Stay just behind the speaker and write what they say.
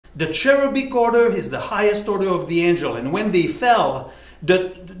The cherubic order is the highest order of the angel. And when they fell,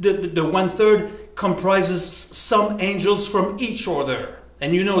 the one-third comprises some angels from each order.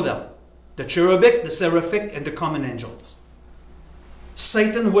 And you know them. The cherubic, the seraphic, and the common angels.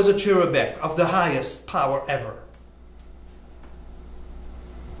 Satan was a cherubic of the highest power ever.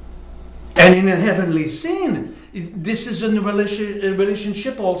 And in a heavenly scene, this is a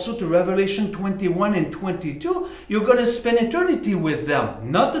relationship also to Revelation 21 and 22. You're going to spend eternity with them.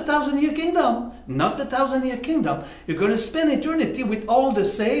 Not the 1,000-year kingdom. Not the 1,000-year kingdom. You're going to spend eternity with all the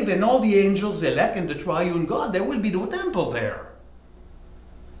saved and all the angels elect and the triune God. There will be no temple there.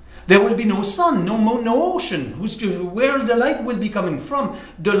 There will be no sun, no ocean. Where the light will be coming from?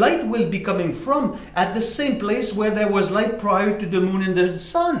 The light will be coming from at the same place where there was light prior to the moon and the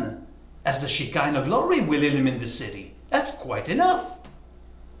sun. As the Shekinah glory will illumine the city. That's quite enough.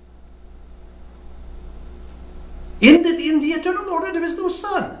 In the eternal order, there is no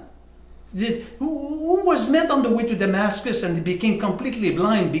sun. Who was met on the way to Damascus and became completely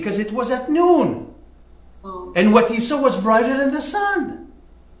blind because it was at noon? Oh. And what he saw was brighter than the sun.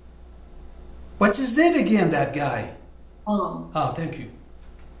 What's his name again, that guy? Paul. Oh, thank you.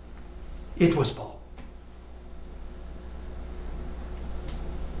 It was Paul.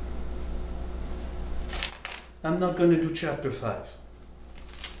 I'm not going to do chapter 5.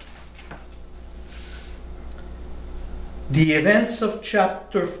 The events of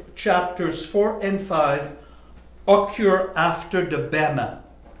chapters 4 and 5 occur after the Bema.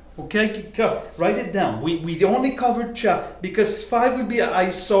 Okay, write it down. We only covered because 5 will be I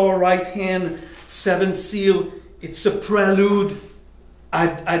saw, right hand, 7 seal. It's a prelude.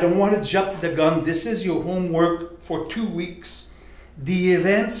 I don't want to jump the gun. This is your homework for 2 weeks. The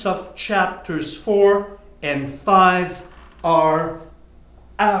events of chapters 4 and 5 are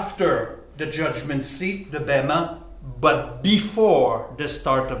after the judgment seat, the Bema, but before the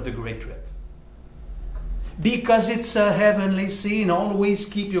start of the Great Trip. Because it's a heavenly scene, always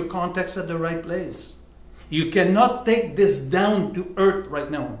keep your context at the right place. You cannot take this down to earth right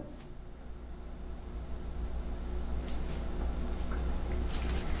now.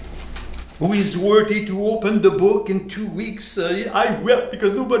 Who is worthy to open the book in 2 weeks? I wept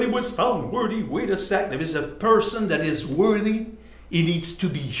because nobody was found worthy. Wait a sec. There is a person that is worthy. He needs to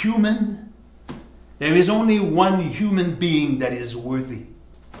be human. There is only one human being that is worthy.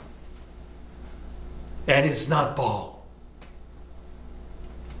 And it's not Paul.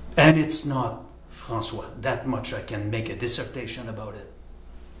 And it's not Francois. That much I can make a dissertation about it.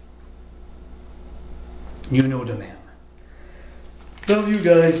 You know the man. Love you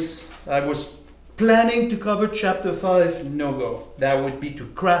guys. I was planning to cover chapter 5, no go. That would be to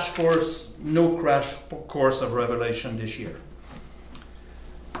crash course, no crash course of Revelation this year.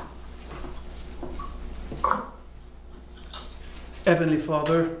 Heavenly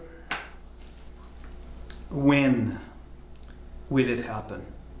Father, when will it happen?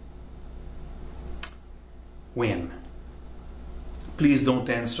 When? Please don't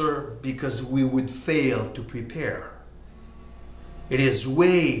answer because we would fail to prepare. It is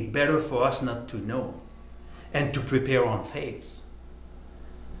way better for us not to know and to prepare on faith.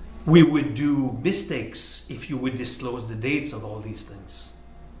 We would do mistakes if you would disclose the dates of all these things.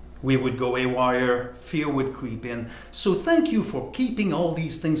 We would go haywire, fear would creep in. So thank you for keeping all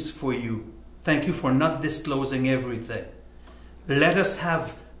these things for you. Thank you for not disclosing everything. Let us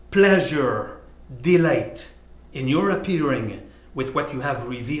have pleasure, delight in your appearing with what you have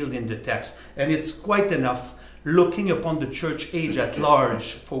revealed in the text. And it's quite enough looking upon the church age at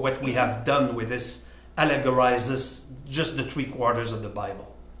large for what we have done with this allegorizes just the 3/4 of the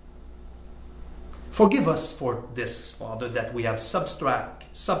Bible. Forgive us for this, Father, that we have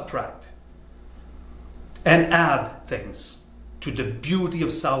subtract and add things to the beauty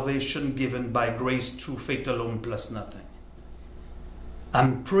of salvation given by grace through faith alone plus nothing.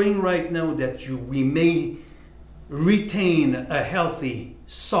 I'm praying right now that we may retain a healthy,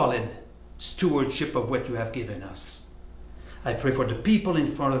 solid stewardship of what you have given us. I pray for the people in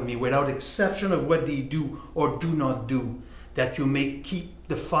front of me, without exception of what they do or do not do, that you may keep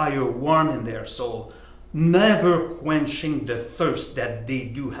the fire warm in their soul, never quenching the thirst that they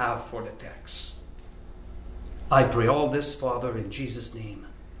do have for the text. I pray all this, Father, in Jesus' name.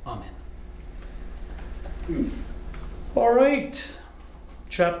 Amen. All right.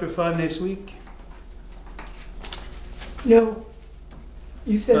 Chapter 5 next week? No.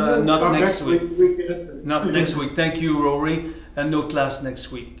 You said no. Not next week. Not next week. Thank you, Rory. And no class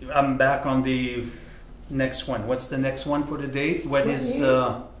next week. I'm back on the next one. What's the next one for the date? What is...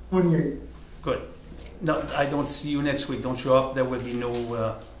 28. Good. No, I don't see you next week. Don't show up. There will be no...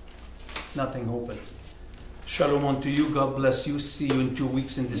 nothing open. Shalom unto you. God bless you. See you in 2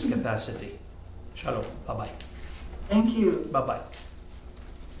 weeks in this capacity. Shalom. Bye-bye. Thank you. Bye-bye.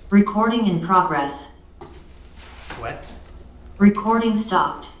 Recording in progress. What? Recording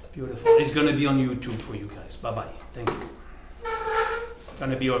stopped. Beautiful. It's going to be on YouTube for you guys. Bye-bye. Thank you.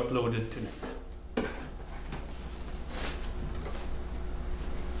 Going to be uploaded tonight.